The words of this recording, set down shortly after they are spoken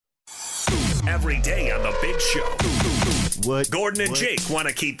every day on The Big Show. What? Gordon and Jake want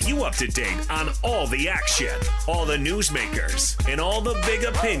to keep you up to date on all the action, all the newsmakers, and all the big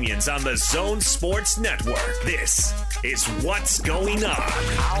opinions on the Zone Sports Network. This is What's Going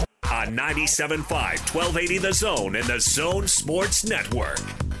On 97.5, 1280 The Zone and the Zone Sports Network.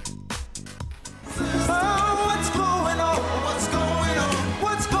 Oh, what's going on? What's going on?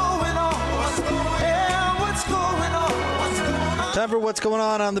 What's going on? What's going on? Yeah, what's going on? What's going on? Time for What's Going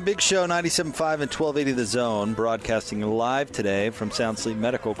On the Big Show, 97.5 and 1280 The Zone, broadcasting live today from Sound Sleep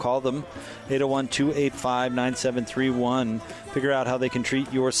Medical. Call them, 801-285-9731. Figure out how they can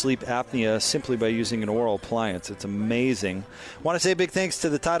treat your sleep apnea simply by using an oral appliance. It's amazing. Want to say big thanks to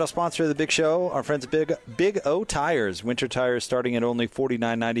the title sponsor of the Big Show, our friends at Big O Tires. Winter tires starting at only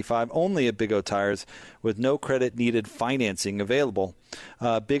 $49.95, only at Big O Tires, with no credit needed financing available.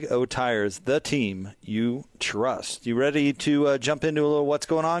 Big O Tires, the team you trust. You ready to jump into a little What's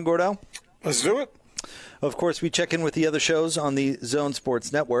Going On, Gordo? Let's do it. Of course, we check in with the other shows on the Zone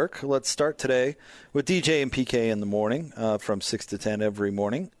Sports Network. Let's start today with DJ and PK in the morning, from 6 to 10 every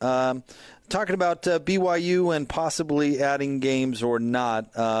morning. Talking about BYU and possibly adding games or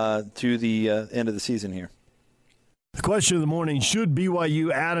not to the end of the season here. The question of the morning, should BYU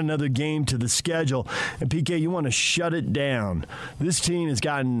add another game to the schedule? And, PK, you want to shut it down. This team has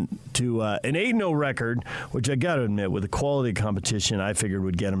gotten to an 8-0 record, which I got to admit, with the quality of competition, I figured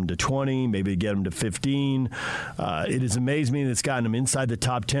would get them to 20, maybe get them to 15. It has amazed me that it's gotten them inside the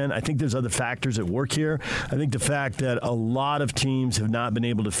top 10. I think there's other factors at work here. I think the fact that a lot of teams have not been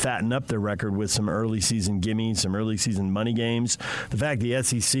able to fatten up their record with some early season gimmies, some early season money games. The fact the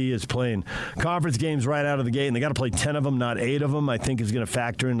SEC is playing conference games right out of the gate, and they got to play 10 of them, not 8 of them, I think is going to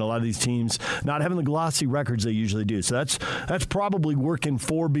factor in a lot of these teams not having the glossy records they usually do. So that's probably working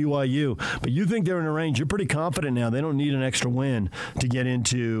for BYU. But you think they're in a range. You're pretty confident now. They don't need an extra win to get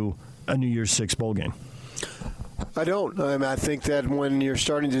into a New Year's Six bowl game. I don't. I think that when you're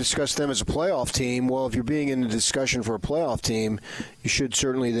starting to discuss them as a playoff team, well, if you're being in a discussion for a playoff team, you should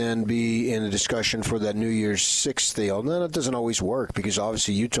certainly then be in a discussion for that New Year's Six deal. Now, that doesn't always work because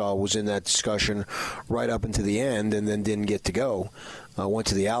obviously Utah was in that discussion right up until the end and then didn't get to go. Went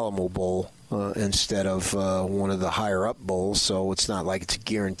to the Alamo Bowl instead of one of the higher-up bowls, so it's not like it's a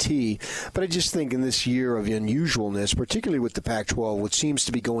guarantee. But I just think in this year of unusualness, particularly with the Pac-12, which seems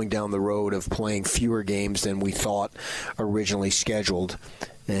to be going down the road of playing fewer games than we thought originally scheduled,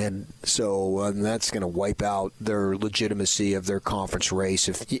 and so that's going to wipe out their legitimacy of their conference race.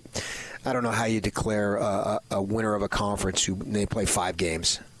 I don't know how you declare a winner of a conference who they play 5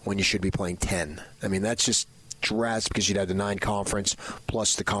 games when you should be playing 10. I mean, that's just drastic because you'd have the 9 conference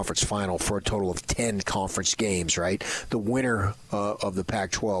plus the conference final for a total of 10 conference games, right? The winner of the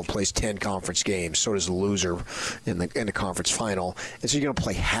Pac-12 plays 10 conference games. So does the loser in the conference final. And so you're going to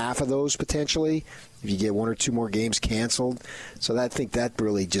play half of those potentially if you get 1 or 2 more games canceled. So I think that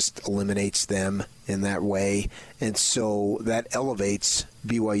really just eliminates them in that way. And so that elevates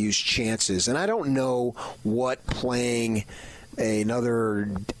BYU's chances. And I don't know what playing another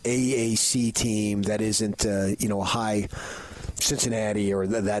AAC team that isn't, a high Cincinnati or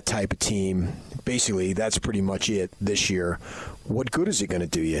that type of team. Basically, that's pretty much it this year. What good is it going to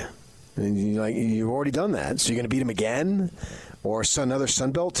do you? And you've already done that. So you're going to beat them again? Or another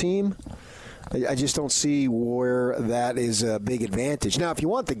Sun Belt team? I just don't see where that is a big advantage. Now, if you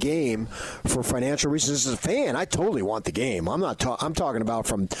want the game for financial reasons as a fan, I totally want the game. I'm talking about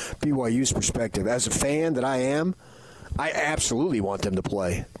from BYU's perspective. As a fan that I am, I absolutely want them to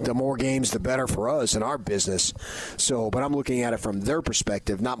play. The more games, the better for us in our business. But I'm looking at it from their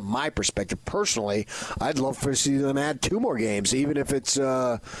perspective, not my perspective. Personally, I'd love to see them add 2 more games, even if it's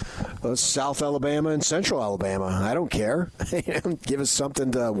South Alabama and Central Alabama. I don't care. Give us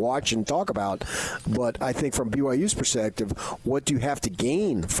something to watch and talk about. But I think from BYU's perspective, what do you have to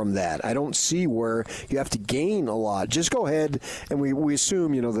gain from that? I don't see where you have to gain a lot. Just go ahead, and we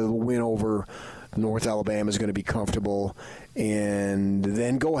assume, the win over North Alabama is going to be comfortable, and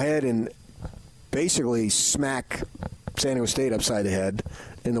then go ahead and basically smack San Diego State upside the head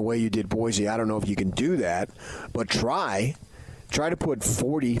in the way you did Boise. I don't know if you can do that, but try to put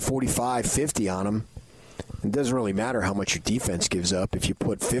 40, 45, 50 on them. It doesn't really matter how much your defense gives up if you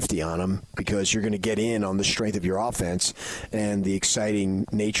put 50 on them, because you're going to get in on the strength of your offense and the exciting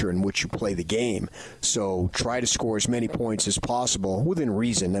nature in which you play the game. So try to score as many points as possible within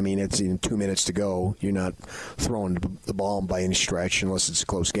reason. I mean, it's in 2 minutes to go. You're not throwing the ball by any stretch unless it's a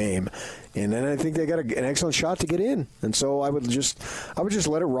close game. And then I think they got an excellent shot to get in. And so I would just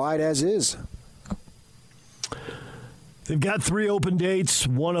let it ride as is. They've got 3 open dates.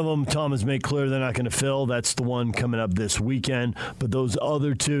 One of them, Tom has made clear they're not going to fill. That's the one coming up this weekend. But those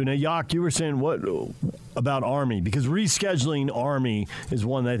other 2. Now, Yak, you were saying what about Army? Because rescheduling Army is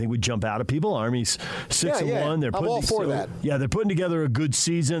one that I think would jump out at people. Army's 6-1. I'm all for that. Yeah, they're putting together a good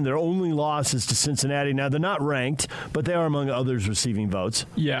season. Their only loss is to Cincinnati. Now, they're not ranked, but they are among others receiving votes.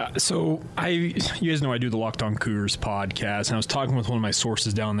 Yeah, so you guys know I do the Locked On Cougars podcast, and I was talking with one of my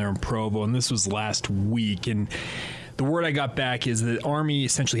sources down there in Provo, and this was last week, and the word I got back is that Army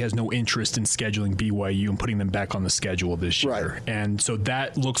essentially has no interest in scheduling BYU and putting them back on the schedule this year. Right. And so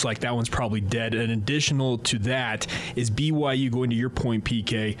that looks like that one's probably dead. And additional to that is BYU, going to your point,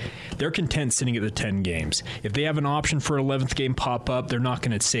 PK, they're content sitting at the 10 games. If they have an option for an 11th game pop up, they're not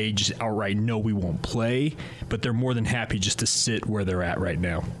going to say just outright, no, we won't play. But they're more than happy just to sit where they're at right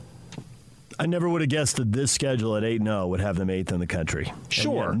now. I never would have guessed that this schedule at 8-0 would have them 8th in the country.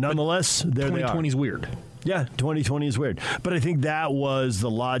 Sure. Nonetheless, there they are. 2020 is weird. Yeah, 2020 is weird. But I think that was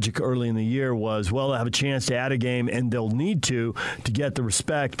the logic early in the year was, well, they'll have a chance to add a game, and they'll need to get the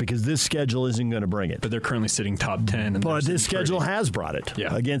respect because this schedule isn't going to bring it. But they're currently sitting top 10. But this schedule has brought it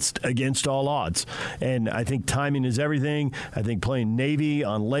against all odds. And I think timing is everything. I think playing Navy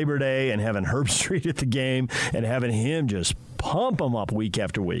on Labor Day and having Herb Street at the game and having him just pump them up week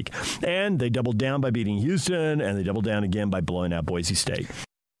after week. And they doubled down by beating Houston, and they doubled down again by blowing out Boise State.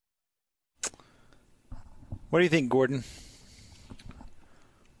 What do you think, Gordon?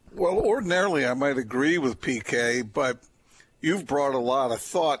 Well, ordinarily I might agree with PK, but you've brought a lot of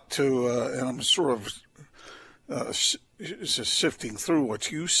thought to, and I'm sort of just sifting through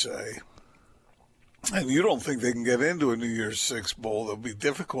what you say. And you don't think they can get into a New Year's Six bowl. It'll be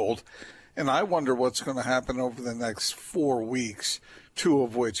difficult. And I wonder what's going to happen over the next 4 weeks, 2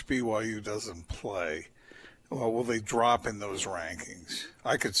 of which BYU doesn't play. Well, will they drop in those rankings?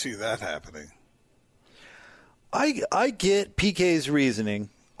 I could see that happening. I get PK's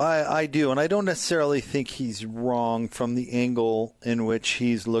reasoning. I do, and I don't necessarily think he's wrong from the angle in which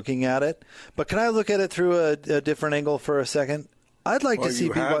he's looking at it. But can I look at it through a different angle for a second? I'd like to see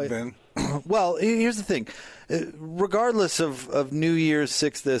BYU. Well, here's the thing. Regardless of New Year's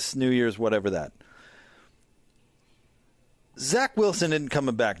 6 this, New Year's whatever that, Zach Wilson isn't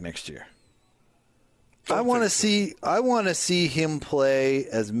coming back next year. I want to see him play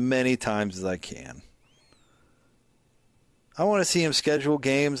as many times as I can. I want to see him schedule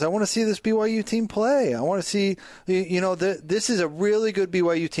games. I want to see this BYU team play. I want to see, this is a really good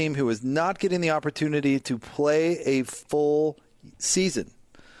BYU team who is not getting the opportunity to play a full season.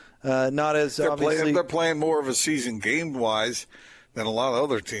 Not as obviously they're playing more of a season game-wise than a lot of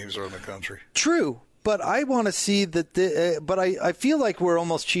other teams are in the country. True. But I want to see that. But I feel like we're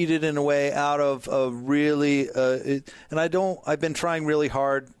almost cheated in a way out of really. And I've been trying really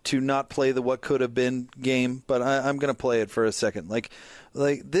hard to not play the what could have been game, but I'm going to play it for a second. Like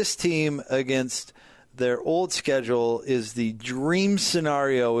this team against their old schedule is the dream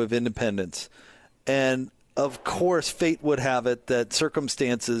scenario of independence, and of course, fate would have it that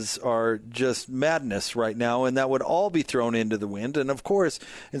circumstances are just madness right now, and that would all be thrown into the wind. And of course,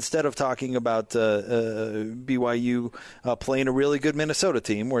 instead of talking about BYU playing a really good Minnesota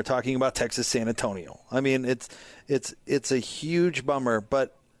team, we're talking about Texas San Antonio. I mean, it's a huge bummer,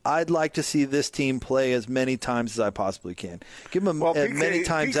 but I'd like to see this team play as many times as I possibly can. Give them as many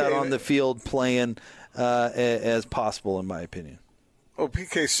times out on the field playing as possible, in my opinion. Well,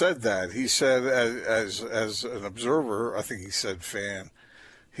 PK said that. He said, as an observer, I think he said fan,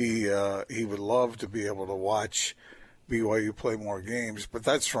 he would love to be able to watch BYU play more games, but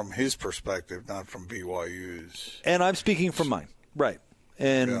that's from his perspective, not from BYU's. And I'm speaking from mine, right?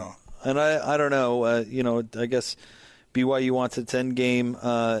 And I don't know. I guess BYU wants a 10-game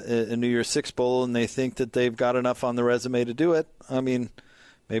a New Year's Six bowl, and they think that they've got enough on the resume to do it. I mean,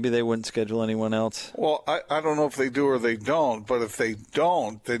 maybe they wouldn't schedule anyone else. Well, I don't know if they do or they don't, but if they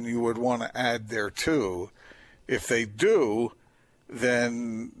don't, then you would want to add there too. If they do,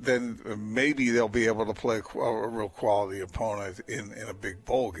 then maybe they'll be able to play a real quality opponent in a big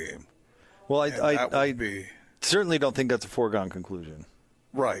bowl game. Well, I certainly don't think that's a foregone conclusion.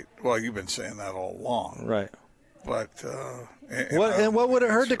 Right. Well, you've been saying that all along. Right. But what would it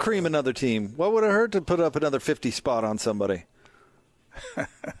hurt to cream another team? What would it hurt to put up another 50 spot on somebody?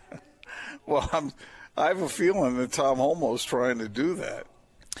 Well, I have a feeling that Tom Holmoe's trying to do that.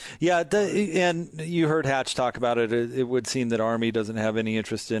 Yeah, and you heard Hatch talk about it. It would seem that Army doesn't have any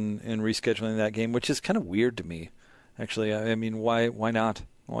interest in rescheduling that game, which is kind of weird to me, actually. I mean, why not?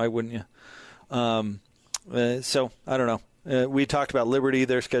 Why wouldn't you? So, I don't know. We talked about Liberty.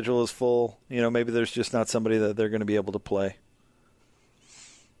 Their schedule is full. Maybe there's just not somebody that they're going to be able to play.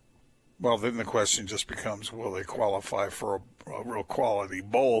 Well, then the question just becomes, will they qualify for a real quality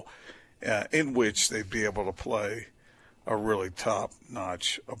bowl in which they'd be able to play a really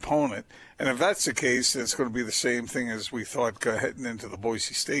top-notch opponent? And if that's the case, then it's going to be the same thing as we thought heading into the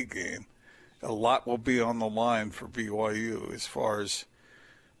Boise State game. A lot will be on the line for BYU as far as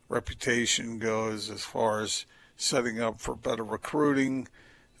reputation goes, as far as setting up for better recruiting,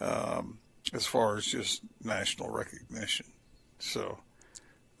 as far as just national recognition. So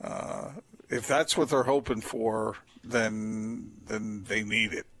if that's what they're hoping for, then they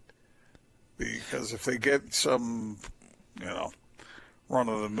need it. Because if they get some,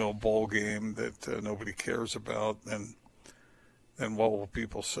 run-of-the-mill bowl game that nobody cares about, then what will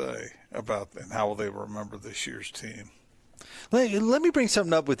people say about and how will they remember this year's team? Let me bring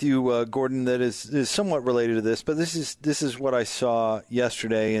something up with you, Gordon, that is somewhat related to this, but this is what I saw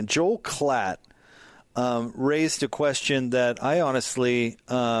yesterday. And Joel Klatt raised a question that I honestly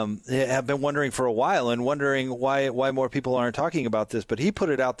have been wondering for a while and wondering why more people aren't talking about this. But he put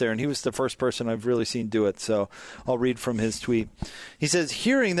it out there, and he was the first person I've really seen do it. So I'll read from his tweet. He says,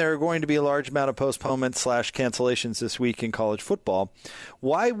 hearing there are going to be a large amount of postponements / cancellations this week in college football,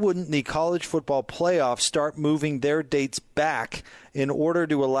 why wouldn't the college football playoff start moving their dates back in order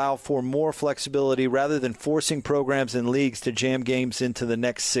to allow for more flexibility rather than forcing programs and leagues to jam games into the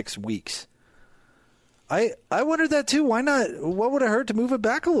next 6 weeks? I wondered that too. Why not? What would it hurt to move it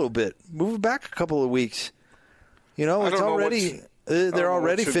back a little bit? Move it back a couple of weeks. It's already they're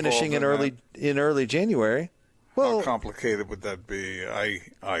already finishing in early January. Well, how complicated would that be?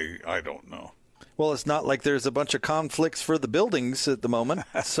 I don't know. Well, it's not like there's a bunch of conflicts for the buildings at the moment.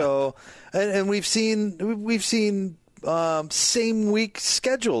 So, and we've seen same week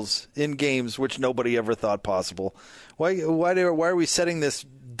schedules in games which nobody ever thought possible. Why are we setting this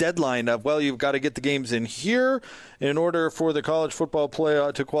deadline of, well, you've got to get the games in here in order for the college football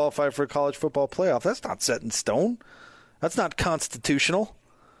playoff to qualify for a college football playoff? That's not set in stone. That's not constitutional.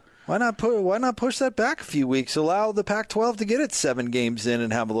 Why not push that back a few weeks? Allow the Pac-12 to get its 7 games in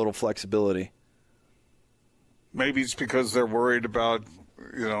and have a little flexibility. Maybe it's because they're worried about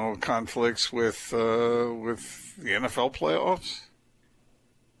conflicts with the NFL playoffs.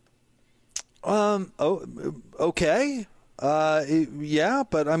 Okay. Yeah,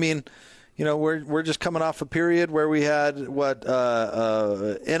 but I mean, we're just coming off a period where we had NFL,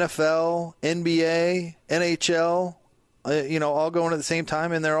 NBA, NHL, all going at the same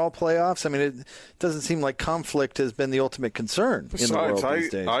time, and they're all playoffs. I mean, it doesn't seem like conflict has been the ultimate concern in the world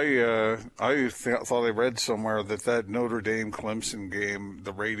these days. I thought I read somewhere that Notre Dame Clemson game,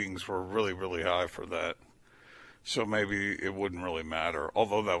 the ratings were really, really high for that. So maybe it wouldn't really matter.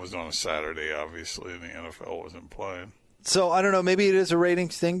 Although that was on a Saturday, obviously, and the NFL wasn't playing. So, I don't know. Maybe it is a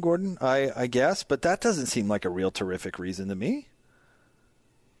ratings thing, Gordon, I guess. But that doesn't seem like a real terrific reason to me.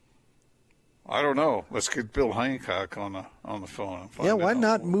 I don't know. Let's get Bill Hancock on the phone. And find yeah, why out.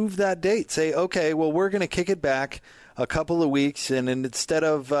 not move that date? Say, okay, well, we're going to kick it back a couple of weeks. And instead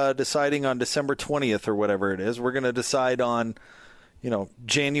of deciding on December 20th or whatever it is, we're going to decide on,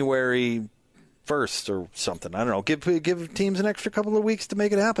 January 1st or something. I don't know. Give teams an extra couple of weeks to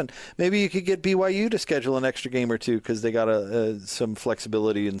make it happen. Maybe you could get BYU to schedule an extra game or two because they got some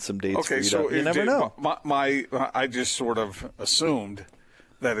flexibility and some dates. Okay, so you never know. I just sort of assumed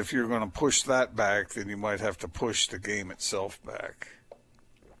that if you're going to push that back, then you might have to push the game itself back.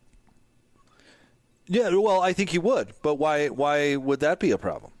 Yeah, well, I think you would, but why would that be a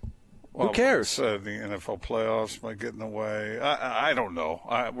problem? Well, who cares? The NFL playoffs might get in the way. I don't know.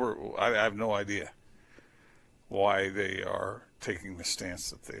 I have no idea why they are taking the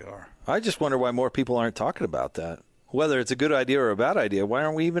stance that they are. I just wonder why more people aren't talking about that. Whether it's a good idea or a bad idea, why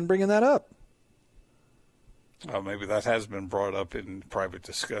aren't we even bringing that up? Maybe that has been brought up in private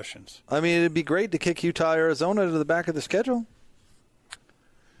discussions. I mean, it'd be great to kick Utah, Arizona to the back of the schedule.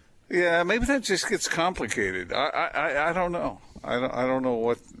 Yeah, maybe that just gets complicated. I don't know. I don't know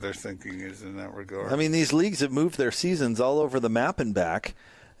what their thinking is in that regard. I mean, these leagues have moved their seasons all over the map and back,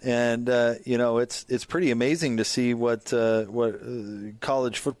 and it's pretty amazing to see what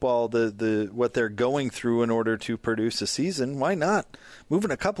college football what they're going through in order to produce a season. Why not moving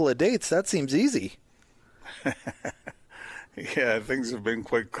a couple of dates? That seems easy. Yeah, things have been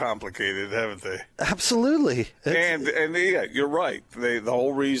quite complicated, haven't they? Absolutely. And yeah, you're right. The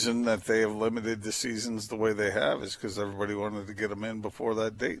whole reason that they have limited the seasons the way they have is because everybody wanted to get them in before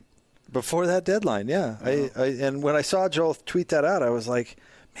that date. Before that deadline, yeah. And when I saw Joel tweet that out, I was like,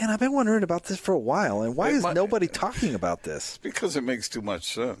 man, I've been wondering about this for a while, and why is nobody talking about this? Because it makes too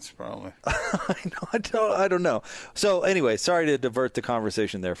much sense, probably. I don't know. So anyway, sorry to divert the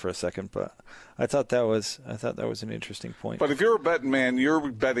conversation there for a second, but I thought that was an interesting point. But if you're a betting man,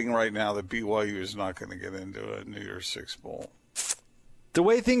 you're betting right now that BYU is not going to get into a New Year's Six bowl. The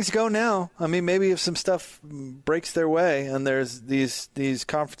way things go now, I mean, maybe if some stuff breaks their way and there's these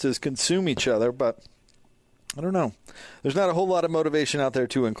conferences consume each other, but I don't know. There's not a whole lot of motivation out there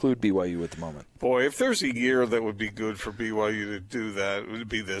to include BYU at the moment. Boy, if there's a year that would be good for BYU to do that, it would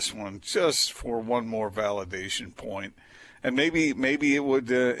be this one, just for one more validation point. And maybe it would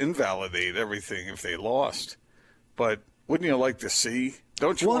invalidate everything if they lost. But wouldn't you like to see?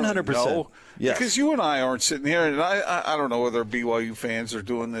 Don't you 100%. know? Yes. Because you and I aren't sitting here, and I don't know whether BYU fans are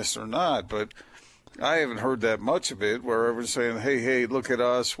doing this or not, but I haven't heard that much of it where everyone's saying, hey, look at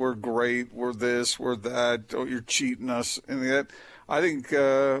us, we're great, we're this, we're that, oh, you're cheating us. And that, I think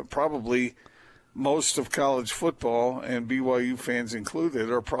probably most of college football, and BYU fans included,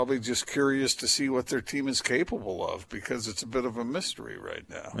 are probably just curious to see what their team is capable of because it's a bit of a mystery right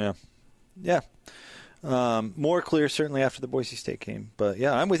now. Yeah. More clear certainly after the Boise State game. But,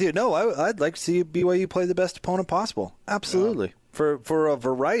 yeah, I'm with you. No, I'd like to see BYU play the best opponent possible. Absolutely. Yeah. For a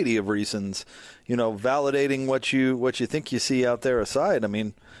variety of reasons, validating what you think you see out there aside. I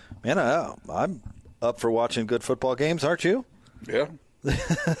mean, man, I'm up for watching good football games, aren't you? Yeah.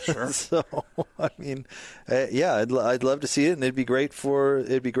 Sure. So, I mean, I'd love to see it, and it'd be great for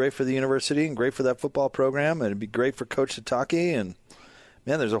the university and great for that football program, and it'd be great for Coach Satake, and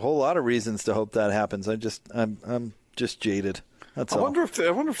man, there's a whole lot of reasons to hope that happens. I'm just jaded. That's all. I wonder if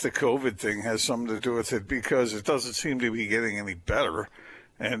the COVID thing has something to do with it, because it doesn't seem to be getting any better,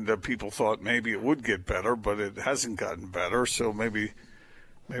 and people thought maybe it would get better, but it hasn't gotten better. So maybe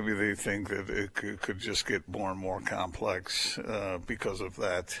they think that it could just get more and more complex because of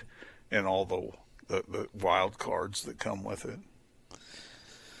that, and all the wild cards that come with it.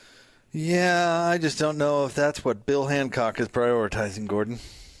 Yeah, I just don't know if that's what Bill Hancock is prioritizing, Gordon.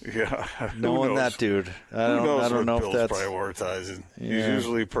 Yeah, knowing that dude, I don't know if that's prioritizing. Yeah. He's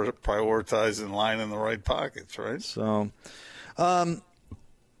usually prioritizing lining the right pockets, right? So, well,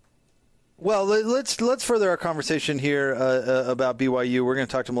 let's further our conversation here about BYU. We're going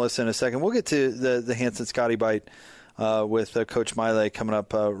to talk to Melissa in a second. We'll get to the Hanson Scotty bite with Coach Maile coming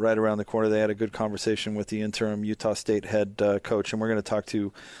up right around the corner. They had a good conversation with the interim Utah State head coach, and we're going to talk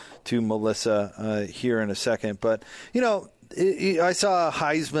to Melissa here in a second. But, I saw a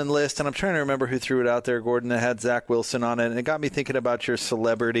Heisman list, and I'm trying to remember who threw it out there, Gordon, that had Zach Wilson on it, and it got me thinking about your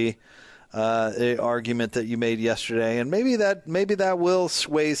celebrity argument that you made yesterday, and maybe that will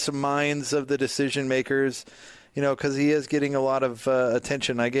sway some minds of the decision makers, because he is getting a lot of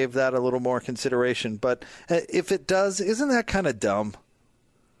attention. I gave that a little more consideration, but if it does, isn't that kind of dumb?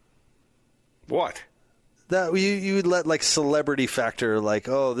 What? That you would let celebrity factor,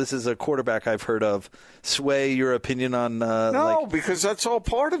 this is a quarterback I've heard of, sway your opinion on. No, because that's all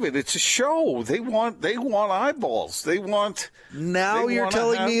part of it. It's a show. They want eyeballs. Now you're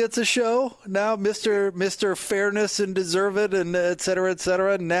telling me it's a show. Now, Mr. Fairness and Deserve It and et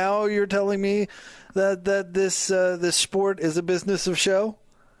cetera. Now you're telling me that this sport is a business of show.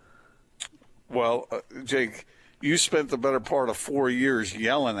 Well, Jake, you spent the better part of 4 years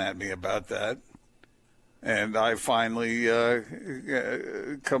yelling at me about that. And I finally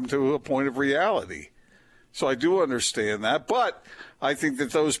come to a point of reality. So I do understand that. But I think that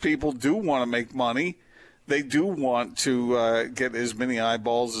those people do want to make money. They do want to get as many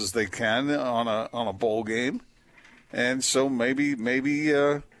eyeballs as they can on a bowl game. And so maybe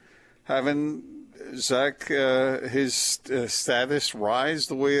having Zach, his status rise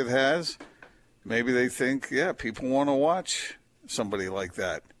the way it has, maybe they think, people want to watch somebody like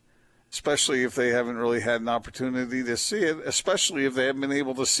that. Especially if they haven't really had an opportunity to see it, especially if they haven't been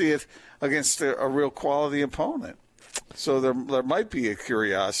able to see it against a real quality opponent. So there might be a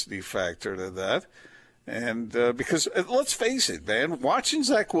curiosity factor to that. And because, let's face it, man, watching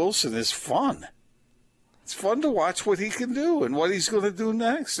Zach Wilson is fun. It's fun to watch what he can do and what he's going to do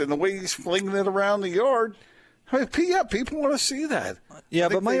next. And the way he's flinging it around the yard, people want to see that. Yeah,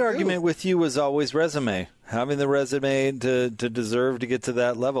 but my argument with you was always resume. Having the resume to deserve to get to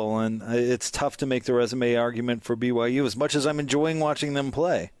that level. And it's tough to make the resume argument for BYU as much as I'm enjoying watching them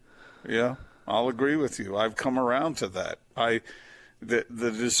play. Yeah, I'll agree with you. I've come around to that. The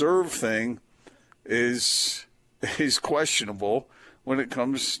deserve thing is questionable when it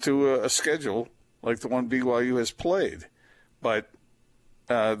comes to a schedule like the one BYU has played. But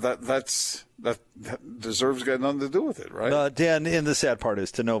that deserves got nothing to do with it, right? Dan, and the sad part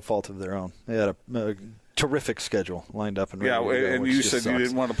is to no fault of their own. They had a terrific schedule lined up. And and you said you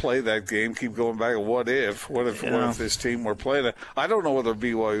didn't want to play that game. Keep going back. What if this team were playing it? I don't know whether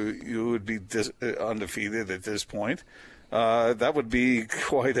BYU would be undefeated at this point. That would be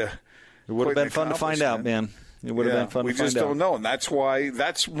quite a. It would have been fun to find out, man. It would have been fun to find out. We just don't know, and that's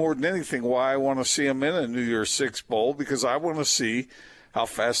more than anything why I want to see them in a New Year's Six bowl, because I want to see how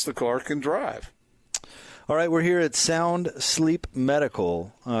fast the car can drive. All right, we're here at Sound Sleep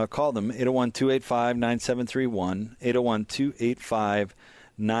Medical. Call them, 801-285-9731,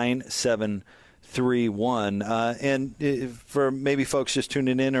 801-285-9731. And for maybe folks just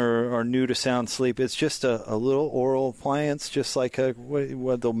tuning in or are new to Sound Sleep, it's just a little oral appliance, just like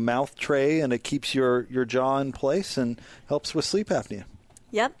the mouth tray, and it keeps your jaw in place and helps with sleep apnea.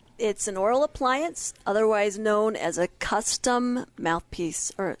 Yep. It's an oral appliance, otherwise known as a custom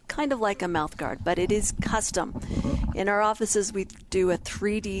mouthpiece, or kind of like a mouth guard, but it is custom. In our offices, we do a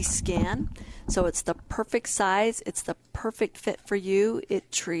 3D scan, so it's the perfect size, it's the perfect fit for you.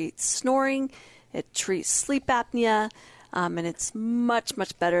 It treats snoring, it treats sleep apnea, and it's much,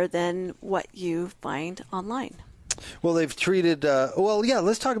 much better than what you find online. Well, they've treated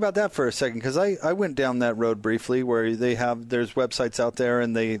let's talk about that for a second, because I went down that road briefly where there's websites out there,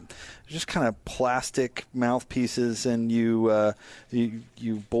 and they just kind of plastic mouthpieces, and you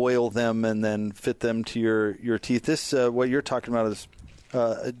boil them and then fit them to your teeth. This what you're talking about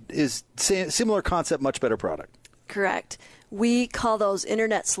is similar concept, much better product. Correct. We call those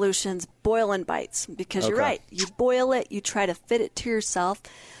internet solutions boil and bites, because you're right. You boil it, you try to fit it to yourself,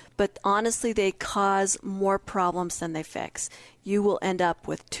 but honestly, they cause more problems than they fix. You will end up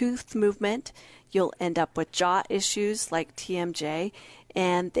with tooth movement. You'll end up with jaw issues like TMJ,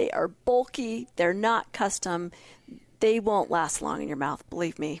 and they are bulky. They're not custom. They won't last long in your mouth,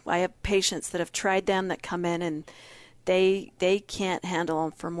 believe me. I have patients that have tried them that come in, and they can't handle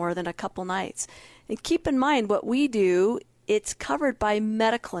them for more than a couple nights. And keep in mind, what we do, it's covered by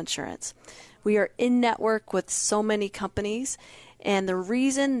medical insurance. We are in network with so many companies, and the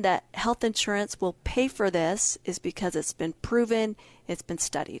reason that health insurance will pay for this is because it's been proven, it's been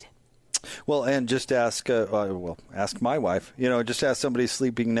studied. Well, and just ask my wife. Just ask somebody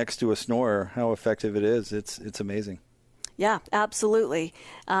sleeping next to a snorer how effective it is. It's amazing. Yeah, absolutely.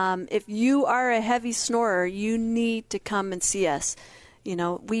 If you are a heavy snorer, you need to come and see us.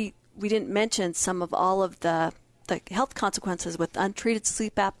 We didn't mention some of all of the health consequences with untreated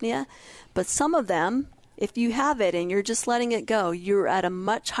sleep apnea, but some of them, if you have it and you're just letting it go, you're at a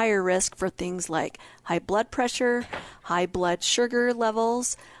much higher risk for things like high blood pressure, high blood sugar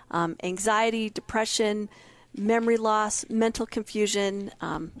levels, anxiety, depression, memory loss, mental confusion,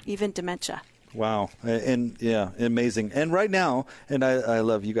 even dementia. Wow. And amazing. And right now, and I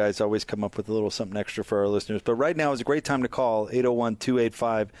love you guys always come up with a little something extra for our listeners, but right now is a great time to call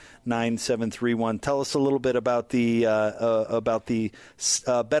 801-285-9731. Tell us a little bit about the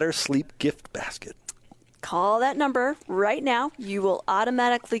Better Sleep gift basket. Call that number right now. You will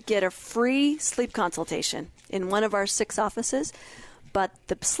automatically get a free sleep consultation in one of our 6 offices. But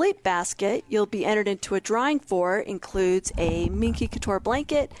the sleep basket you'll be entered into a drawing for includes a Minky Couture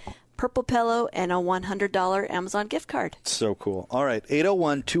blanket, purple pillow, and a $100 Amazon gift card. So cool. All right.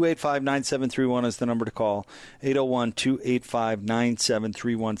 801-285-9731 is the number to call.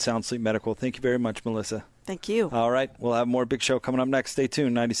 801-285-9731. Sound Sleep Medical. Thank you very much, Melissa. Thank you. All right. We'll have more Big Show coming up next. Stay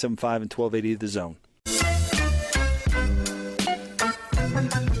tuned. 97.5 and 1280 The Zone.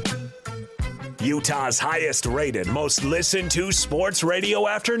 Utah's highest rated, most listened to sports radio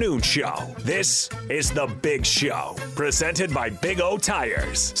afternoon show. This is The Big Show, presented by Big O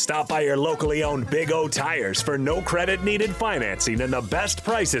Tires. Stop by your locally owned Big O Tires for no credit needed financing and the best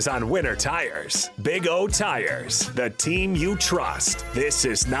prices on winter tires. Big O Tires, the team you trust. This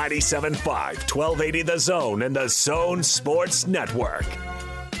is 97.5, 1280 The Zone and the Zone Sports Network.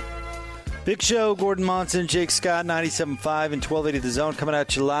 Big Show, Gordon Monson, Jake Scott, 97.5 and 1280 The Zone, coming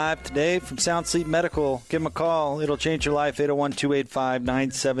at you live today from Sound Sleep Medical. Give them a call. It'll change your life,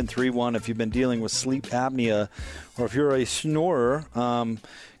 801-285-9731. If you've been dealing with sleep apnea or if you're a snorer,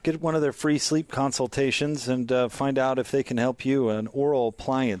 get one of their free sleep consultations and find out if they can help you. An oral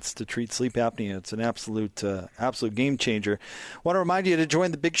appliance to treat sleep apnea. It's an absolute game changer. Want to remind you to join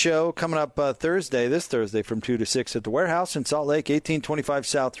the Big Show coming up this Thursday from 2 to 6 at the Warehouse in Salt Lake, 1825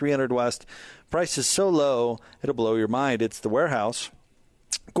 South, 300 West. Price is so low, it'll blow your mind. It's the Warehouse.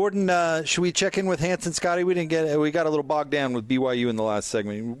 Gordon, should we check in with Hanson, Scotty? We got a little bogged down with BYU in the last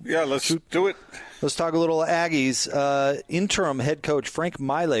segment. Yeah, let's do it. Let's talk a little Aggies. Interim head coach Frank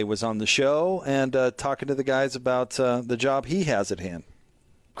Maile was on the show and talking to the guys about the job he has at hand.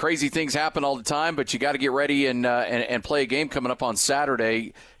 crazy things happen all the time, but you got to get ready and play a game coming up on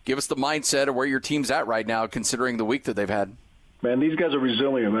Saturday. Give us the mindset of where your team's at right now, considering the week that they've had. Man, these guys are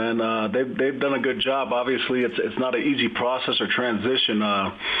resilient, man. They've done a good job. Obviously, it's not an easy process or transition.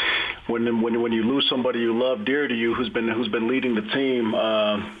 When you lose somebody you love dear to you, who's been leading the team,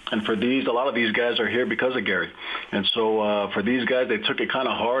 and for a lot of these guys are here because of Gary, and so for these guys, they took it kind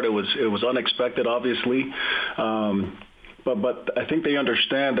of hard. It was unexpected, obviously, but I think they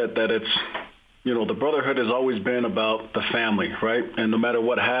understand that it's. The brotherhood has always been about the family, right? And no matter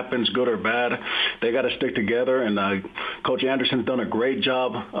what happens, good or bad, they got to stick together. And Coach Anderson's done a great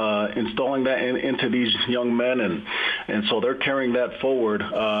job installing that into these young men, and so they're carrying that forward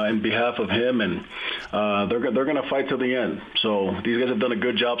in behalf of him, and they're going to fight till the end. So these guys have done a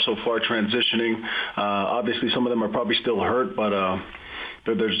good job so far transitioning. Obviously, some of them are probably still hurt, but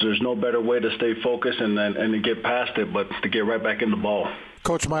there's no better way to stay focused and to get past it, but to get right back in the ball.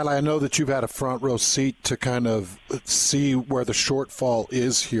 Coach Maile, I know that you've had a front row seat to kind of see where the shortfall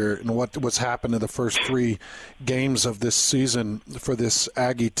is here and what's happened in the first 3 games of this season for this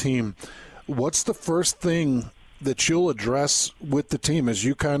Aggie team. What's the first thing that you'll address with the team as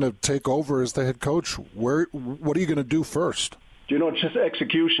you kind of take over as the head coach? What are you going to do first? It's just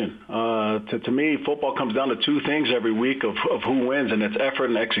execution. To me, football comes down to 2 things every week of who wins, and it's effort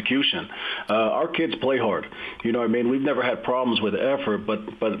and execution. Our kids play hard. We've never had problems with effort,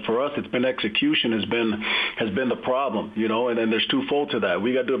 but for us, it's been execution has been the problem. And then there's twofold to that.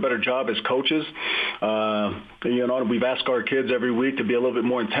 We got to do a better job as coaches. We've asked our kids every week to be a little bit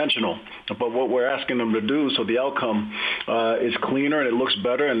more intentional about what we're asking them to do, so the outcome is cleaner and it looks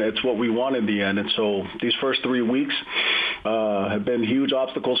better, and it's what we want in the end. And so these first 3 weeks have been huge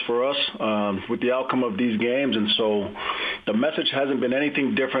obstacles for us with the outcome of these games. And so the message hasn't been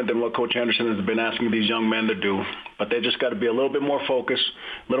anything different than what Coach Anderson has been asking these young men to do. But they just got to be a little bit more focused,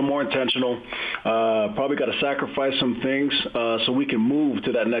 a little more intentional, probably got to sacrifice some things so we can move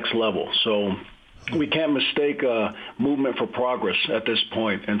to that next level. So we can't mistake movement for progress at this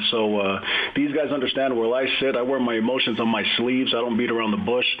point. And so these guys understand where I sit. I wear my emotions on my sleeves. I don't beat around the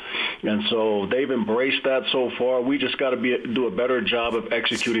bush. And so they've embraced that so far. We just got to do a better job of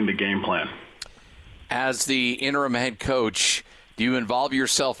executing the game plan. As the interim head coach, do you involve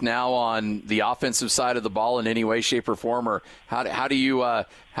yourself now on the offensive side of the ball in any way, shape, or form? Or how do you want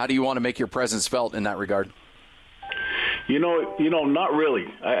to make your presence felt in that regard? Not really.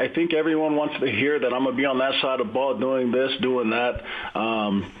 I think everyone wants to hear that I'm going to be on that side of the ball doing this, doing that.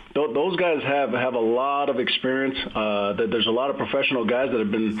 Those guys have a lot of experience. That there's a lot of professional guys that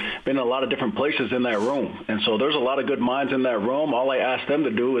have been in a lot of different places in that room. And so there's a lot of good minds in that room. All I ask them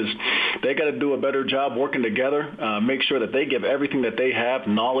to do is they got to do a better job working together, make sure that they give everything that they have,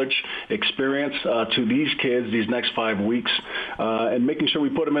 knowledge, experience, to these kids these next 5 weeks, and making sure we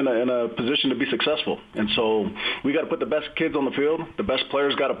put them in a position to be successful. And so we got to put the best kids on the field. The best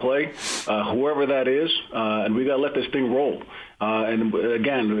players got to play, whoever that is, and we got to let this thing roll. And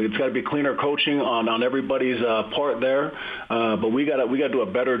again, it's got to be cleaner coaching on everybody's part there, but we got to do a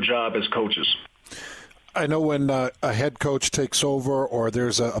better job as coaches. I know when a head coach takes over, or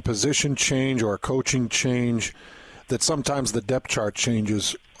there's a position change or a coaching change, that sometimes the depth chart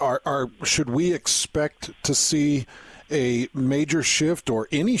changes. Should we expect to see a major shift or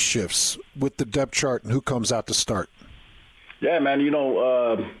any shifts with the depth chart and who comes out to start? Yeah, man,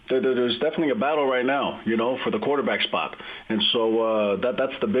 there's definitely a battle right now, for the quarterback spot. And so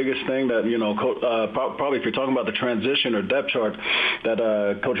that's the biggest thing that, probably if you're talking about the transition or depth chart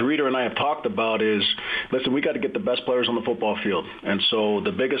that Coach Reeder and I have talked about is, listen, we got to get the best players on the football field. And so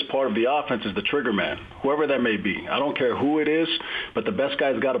the biggest part of the offense is the trigger man, whoever that may be. I don't care who it is, but the best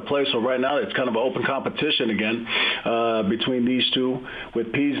guy's got to play. So right now it's kind of an open competition again between these two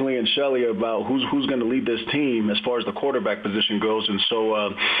with Peasley and Shelley about who's going to lead this team as far as the quarterback position goes. And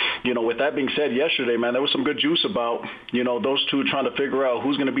so, with that being said, yesterday, man, there was some good juice about, those two trying to figure out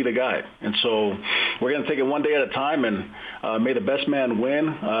who's going to be the guy. And so we're going to take it one day at a time, and may the best man win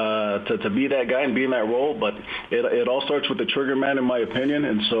to be that guy and be in that role. But it all starts with the trigger man, in my opinion.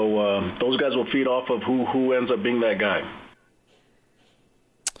 And so those guys will feed off of who ends up being that guy.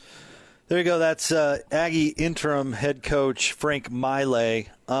 There you go. That's Aggie interim head coach Frank Maile.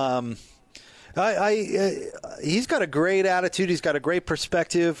 He's got a great attitude. He's got a great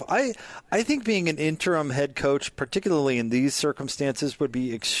perspective. I think being an interim head coach, particularly in these circumstances, would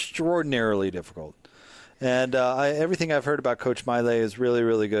be extraordinarily difficult. And everything I've heard about Coach Maile is really,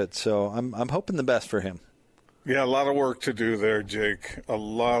 really good. So I'm hoping the best for him. Yeah, a lot of work to do there, Jake. A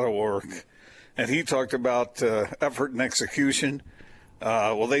lot of work. And he talked about effort and execution.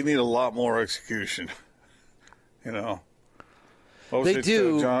 Well, they need a lot more execution, What was They it,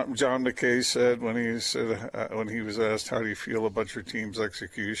 do. John McKay said when he was asked, how do you feel about your team's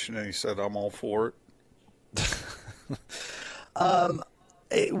execution? And he said, I'm all for it.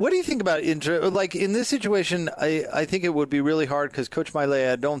 What do you think about like in this situation? I think it would be really hard because Coach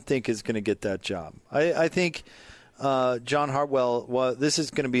Maile, I don't think, is going to get that job. I think John Hartwell, this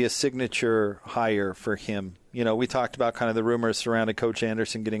is going to be a signature hire for him. You know, we talked about kind of the rumors surrounding Coach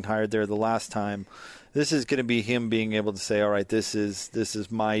Anderson getting hired there the last time. This is going to be him being able to say, all right, this is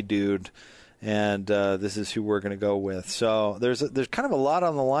my dude, and this is who we're going to go with. So there's kind of a lot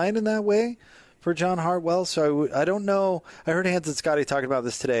on the line in that way for John Hartwell. So I don't know. I heard Hans and Scotty talking about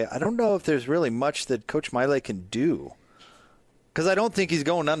this today. I don't know if there's really much that Coach Maile can do, because I don't think he's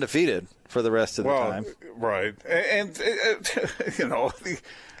going undefeated for the rest of the time. Right. And you know,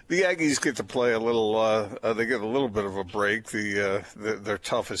 the Aggies get to play a little. They get a little bit of a break. Their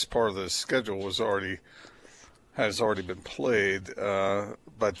toughest part of the schedule has already been played,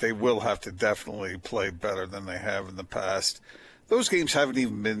 but they will have to definitely play better than they have in the past. Those games haven't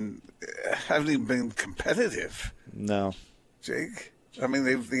even been competitive. No, Jake. I mean,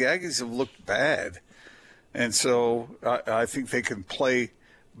 the Aggies have looked bad, and so I think they can play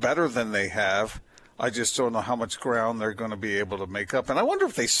better than they have. I just don't know how much ground they're going to be able to make up. And I wonder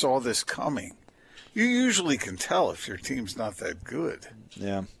if they saw this coming. You usually can tell if your team's not that good.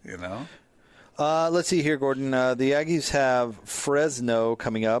 Yeah. You know? Let's see here, Gordon. The Aggies have Fresno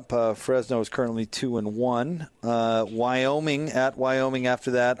coming up. Fresno is currently 2-1. Wyoming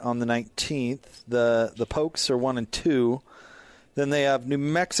after that on the 19th. The Pokes are 1-2. Then they have New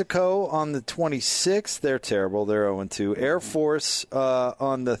Mexico on the 26th. They're terrible. They're 0-2. Air Force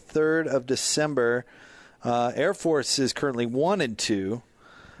on the 3rd of December. Air Force is currently 1-2.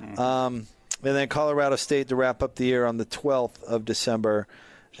 And then Colorado State to wrap up the year on the 12th of December.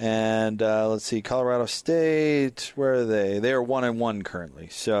 And let's see, Colorado State, where are they? They are 1-1 currently.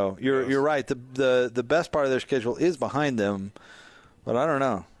 So you're right. The best part of their schedule is behind them, but I don't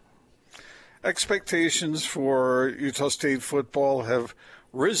know. Expectations for Utah State football have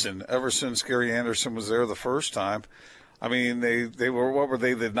risen ever since Gary Anderson was there the first time. I mean, they were, what were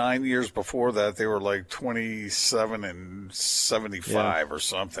they, the 9 years before that? They were like 27-75 or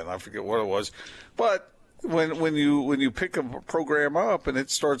something. I forget what it was. But when you pick a program up and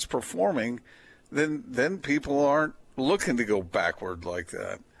it starts performing, then people aren't looking to go backward like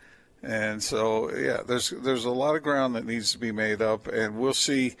that. And so, yeah, there's a lot of ground that needs to be made up, and we'll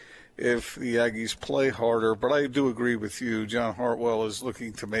see if the Aggies play harder. But I do agree with you. John Hartwell is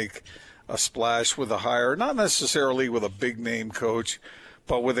looking to make a splash with a hire, not necessarily with a big-name coach,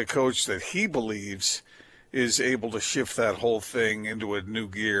 but with a coach that he believes is able to shift that whole thing into a new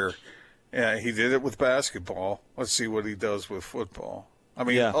gear. Yeah, he did it with basketball. Let's see what he does with football. I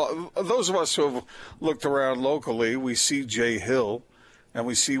mean, those of us who have looked around locally, we see Jay Hill, and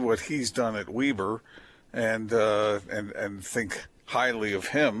we see what he's done at Weber, and think highly of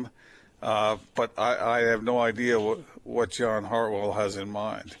him. But I have no idea what John Hartwell has in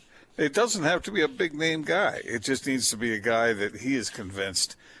mind. It doesn't have to be a big-name guy. It just needs to be a guy that he is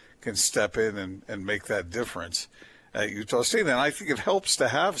convinced can step in and make that difference at Utah State. And I think it helps to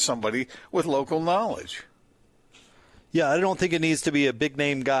have somebody with local knowledge. Yeah, I don't think it needs to be a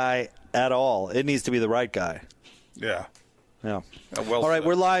big-name guy at all. It needs to be the right guy. Yeah. Yeah. Well all right, said.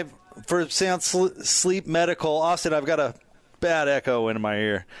 we're live for Sound Sleep Medical. Austin, I've got a bad echo in my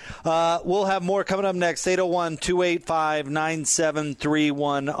ear. We'll have more coming up next.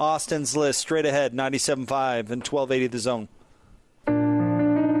 801-285-9731. Austin's List straight ahead, 97.5 and 1280 The Zone.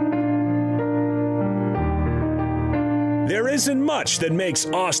 There isn't much that makes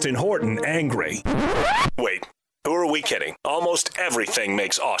Austin Horton angry. Wait, who are we kidding? Almost everything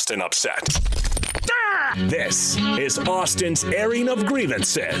makes Austin upset. This is Austin's airing of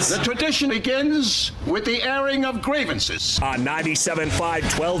grievances. The tradition begins with the airing of grievances. On 97.5,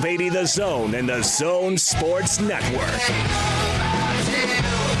 1280 The Zone and The Zone Sports Network.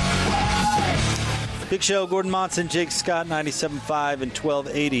 Big Show, Gordon Monson, Jake Scott, 97.5 and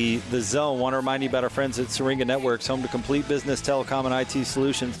 1280 The Zone. Want to remind you about our friends at Syringa Networks, home to complete business, telecom, and IT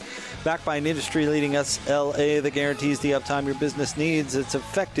solutions. Backed by an industry-leading SLA that guarantees the uptime your business needs. It's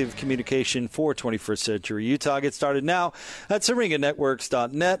effective communication for 21st century Utah. Get started now at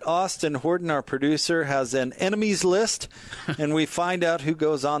syringanetworks.net. Austin Horton, our producer, has an enemies list, and we find out who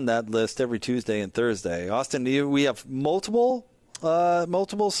goes on that list every Tuesday and Thursday. Austin, we have multiple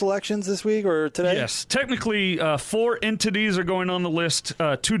selections this week or today? Yes. Technically, 4 entities are going on the list,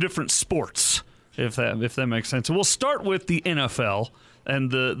 2 different sports, if that makes sense. So we'll start with the NFL.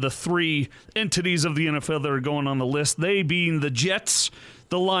 And the 3 entities of the NFL that are going on the list, they being the Jets,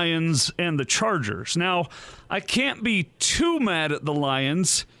 the Lions and the Chargers. Now, I can't be too mad at the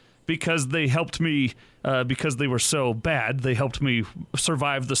Lions because they helped me because they were so bad. They helped me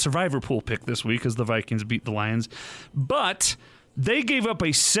survive the survivor pool pick this week as the Vikings beat the Lions. But they gave up a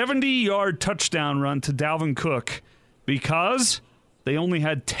 70-yard touchdown run to Dalvin Cook because they only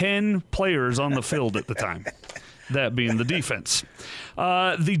had 10 players on the field at the time, that being the defense.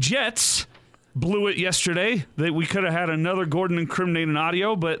 The Jets blew it yesterday. We could have had another Gordon incriminating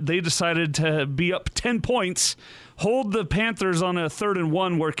audio, but they decided to be up 10 points, hold the Panthers on a 3rd and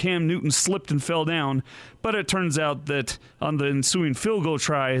 1 where Cam Newton slipped and fell down. But it turns out that on the ensuing field goal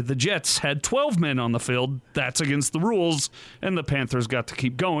try, the Jets had 12 men on the field. That's against the rules, and the Panthers got to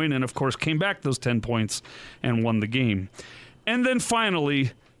keep going and, of course, came back those 10 points and won the game. And then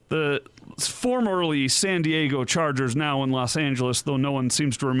finally, the formerly San Diego Chargers, now in Los Angeles, though no one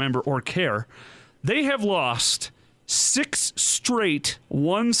seems to remember or care, they have lost 6 straight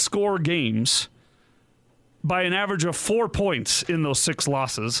one-score games by an average of 4 points in those 6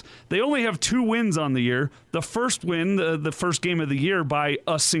 losses. They only have 2 wins on the year. The first win, the first game of the year, by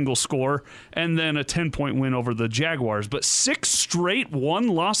a single score, and then a 10-point win over the Jaguars. But 6 straight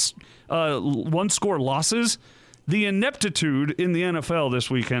one-score losses. The ineptitude in the NFL this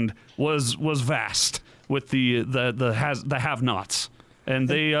weekend was vast with the have-nots. And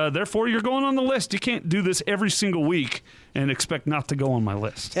they therefore you're going on the list. You can't do this every single week and expect not to go on my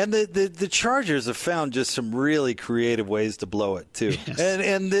list. And the Chargers have found just some really creative ways to blow it too. Yes.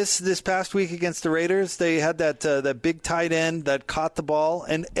 And this past week against the Raiders, they had that big tight end that caught the ball,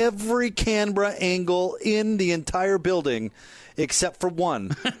 and every camera angle in the entire building, except for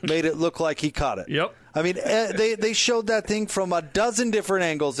one, made it look like he caught it. Yep. I mean, they showed that thing from a dozen different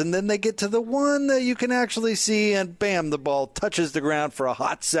angles, and then they get to the one that you can actually see, and bam, the ball touches the ground for a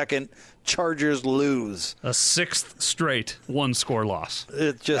hot second. Chargers lose. A 6th straight one-score loss.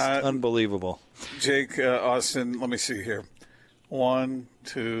 It's just unbelievable. Jake, Austin, let me see here. 1,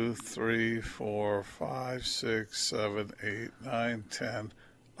 2, 3, 4, 5, 6, 7, 8, 9, 10,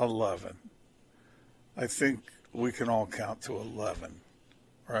 11. I think we can all count to 11,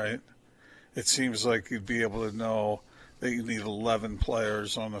 right? It seems like you'd be able to know that you need 11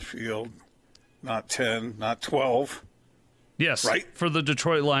 players on the field, not 10, not 12. Yes, right? For the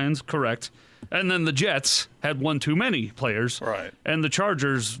Detroit Lions, correct. And then the Jets had one too many players. Right. And the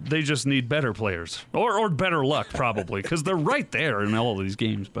Chargers, they just need better players. Or better luck, probably, because they're right there in all of these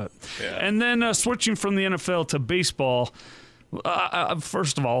games. But yeah. And then switching from the NFL to baseball,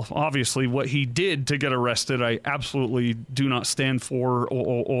 first of all, obviously, what he did to get arrested, I absolutely do not stand for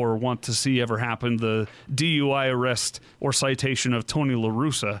or want to see ever happen, the DUI arrest or citation of Tony La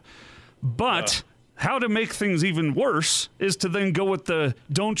Russa. But how to make things even worse is to then go with the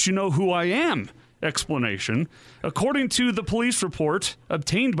 "don't you know who I am" explanation. According to the police report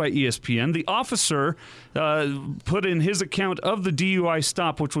obtained by ESPN, the officer put in his account of the DUI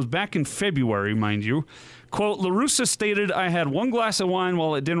stop, which was back in February, mind you, quote, La Russa stated, "I had one glass of wine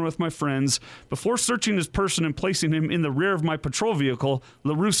while at dinner with my friends. Before searching his person and placing him in the rear of my patrol vehicle,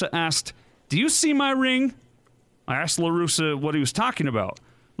 La Russa asked, 'Do you see my ring?' I asked La Russa what he was talking about.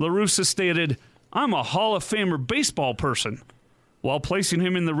 La Russa stated, 'I'm a Hall of Famer baseball person.' While placing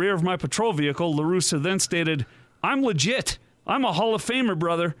him in the rear of my patrol vehicle, La Russa then stated, 'I'm legit. I'm a Hall of Famer,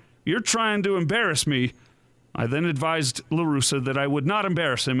 brother. You're trying to embarrass me.' I then advised La Russa that I would not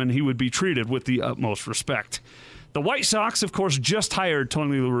embarrass him and he would be treated with the utmost respect." The White Sox, of course, just hired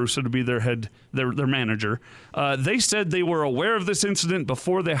Tony La Russa to be their manager. They said they were aware of this incident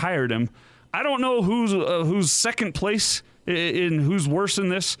before they hired him. I don't know who's second place in who's worse in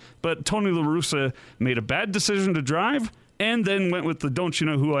this, but Tony La Russa made a bad decision to drive and then went with the "don't you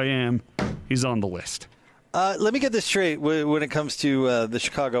know who I am." He's on the list. Let me get this straight when it comes to the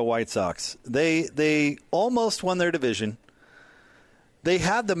Chicago White Sox. They almost won their division. They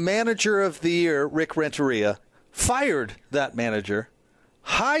had the manager of the year, Rick Renteria, fired that manager,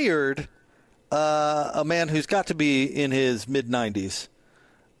 hired a man who's got to be in his mid-90s,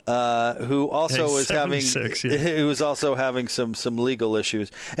 who also is having some legal issues.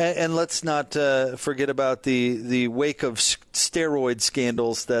 And let's not forget about the wake of steroid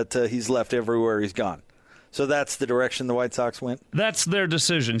scandals that he's left everywhere he's gone. So that's the direction the White Sox went? That's their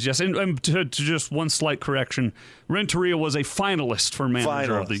decisions, yes. And to just one slight correction, Renteria was a finalist for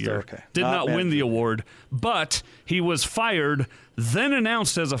Manager of the Year. Okay. Did not win the award, but he was fired, then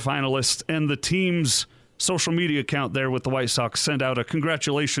announced as a finalist, and the team's social media account there with the White Sox sent out a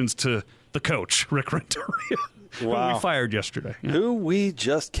congratulations to the coach, Rick Renteria. Wow. Who we fired yesterday. Yeah. Who we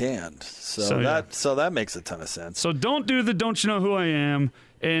just canned. So that makes a ton of sense. So don't do the "don't you know who I am,"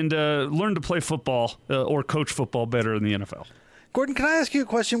 and learn to play football or coach football better in the NFL. Gordon, can I ask you a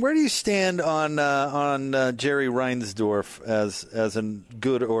question? Where do you stand on Jerry Reinsdorf as a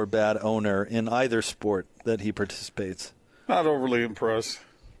good or bad owner in either sport that he participates? Not overly impressed.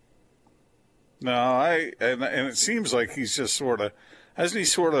 No, and it seems like he's just hasn't he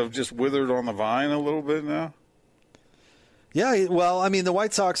sort of just withered on the vine a little bit now? Yeah, well, I mean, the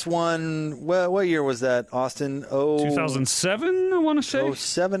White Sox won, well, what year was that, Austin? 2007, I want to say?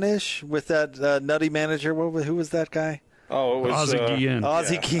 07-ish, with that nutty manager. Who was that guy? Oh, it was Ozzie Guillen.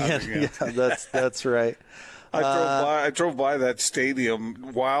 Ozzie Guillen. Yeah, that's right. I drove by that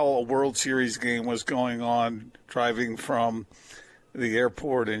stadium while a World Series game was going on, driving from the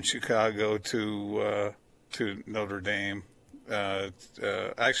airport in Chicago to Notre Dame.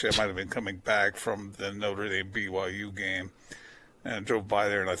 Actually, I might have been coming back from the Notre Dame BYU game, and I drove by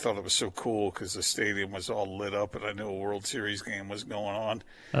there, and I thought it was so cool because the stadium was all lit up, and I knew a World Series game was going on.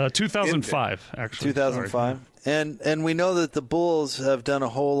 2005, actually. 2005. And we know that the Bulls have done a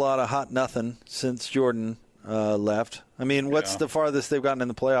whole lot of hot nothing since Jordan left. I mean, what's the farthest they've gotten in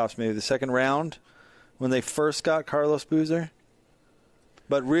the playoffs? Maybe the second round when they first got Carlos Boozer?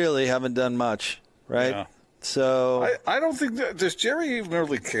 But really haven't done much, right? Yeah. So I don't think does Jerry even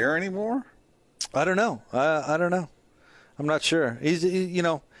really care anymore? I don't know. I don't know. I'm not sure.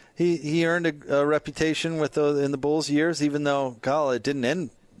 He earned a reputation in the Bulls years, even though, it didn't end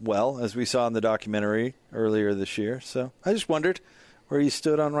well, as we saw in the documentary earlier this year. So I just wondered where you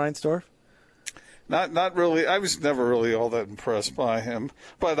stood on Reinsdorf. Not really. I was never really all that impressed by him.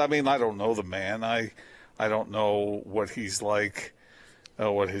 But I mean, I don't know the man. I don't know what he's like.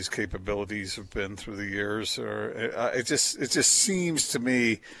 What his capabilities have been through the years, or it just seems to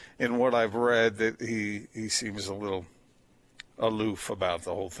me, in what I've read, that he seems a little aloof about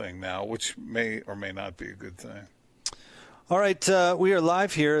the whole thing now, which may or may not be a good thing. All right, we are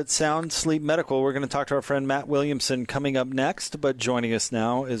live here at Sound Sleep Medical. We're going to talk to our friend Matt Williamson coming up next, but joining us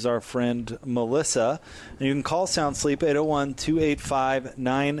now is our friend Melissa. And you can call Sound Sleep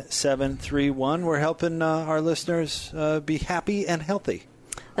 801-285-9731. We're helping our listeners be happy and healthy.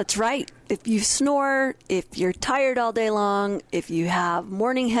 That's right. If you snore, if you're tired all day long, if you have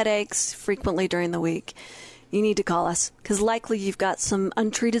morning headaches frequently during the week, you need to call us because likely you've got some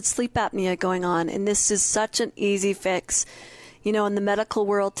untreated sleep apnea going on, and this is such an easy fix. You know, in the medical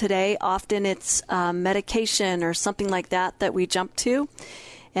world today, often it's medication or something like that we jump to,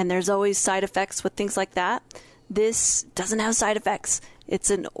 and there's always side effects with things like that. This doesn't have side effects. It's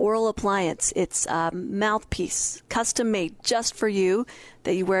an oral appliance. It's a mouthpiece, custom made just for you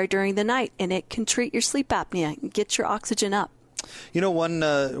that you wear during the night, and it can treat your sleep apnea and get your oxygen up. You know, one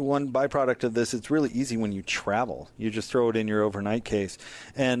byproduct of this, it's really easy when you travel. You just throw it in your overnight case.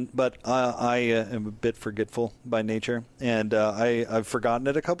 But I am a bit forgetful by nature, and I've forgotten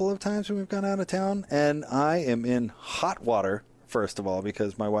it a couple of times when we've gone out of town, and I am in hot water. First of all,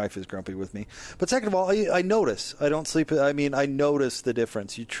 because my wife is grumpy with me. But second of all, I notice. I don't sleep. I mean, I notice the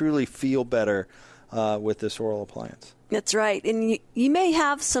difference. You truly feel better with this oral appliance. That's right. And you may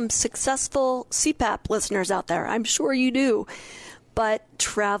have some successful CPAP listeners out there. I'm sure you do. But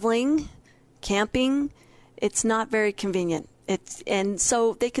traveling, camping, it's not very convenient. And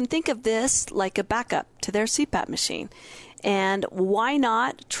so they can think of this like a backup to their CPAP machine. And why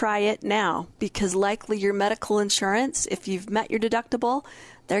not try it now? Because likely your medical insurance, if you've met your deductible,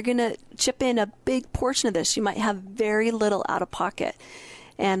 they're going to chip in a big portion of this. You might have very little out of pocket.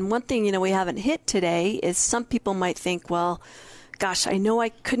 And one thing, we haven't hit today is some people might think, well, gosh, I know I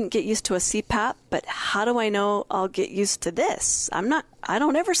couldn't get used to a CPAP, but how do I know I'll get used to this? I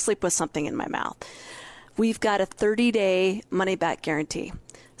don't ever sleep with something in my mouth. We've got a 30-day money-back guarantee.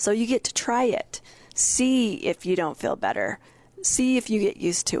 So you get to try it. See if you don't feel better. See if you get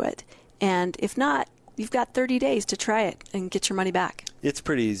used to it. And if not, you've got 30 days to try it and get your money back. It's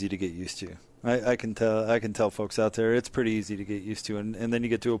pretty easy to get used to. I can tell folks out there it's pretty easy to get used to. And then you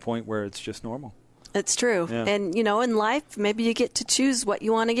get to a point where it's just normal. It's true. Yeah. And, in life, maybe you get to choose what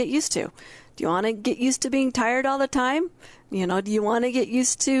you want to get used to. Do you want to get used to being tired all the time? Do you want to get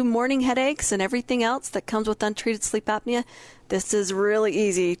used to morning headaches and everything else that comes with untreated sleep apnea? This is really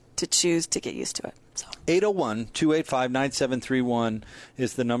easy to choose to get used to it. 801-285-9731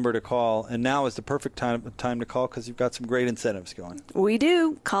 is the number to call. And now is the perfect time to call because you've got some great incentives going. We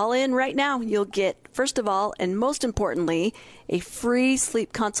do. Call in right now. You'll get, first of all, and most importantly, a free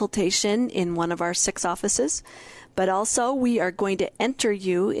sleep consultation in one of our 6 offices. But also, we are going to enter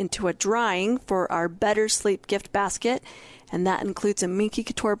you into a drawing for our Better Sleep gift basket, and that includes a Minky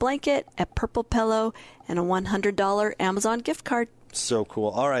Couture blanket, a purple pillow, and a $100 Amazon gift card. So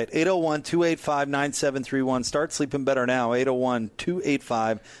cool. All right, 801-285-9731. Start sleeping better now,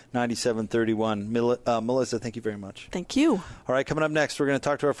 801-285-9731. Melissa, thank you very much. Thank you. All right, coming up next, we're going to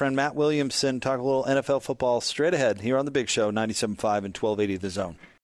talk to our friend Matt Williamson, talk a little NFL football straight ahead here on The Big Show, 97.5 and 1280 The Zone.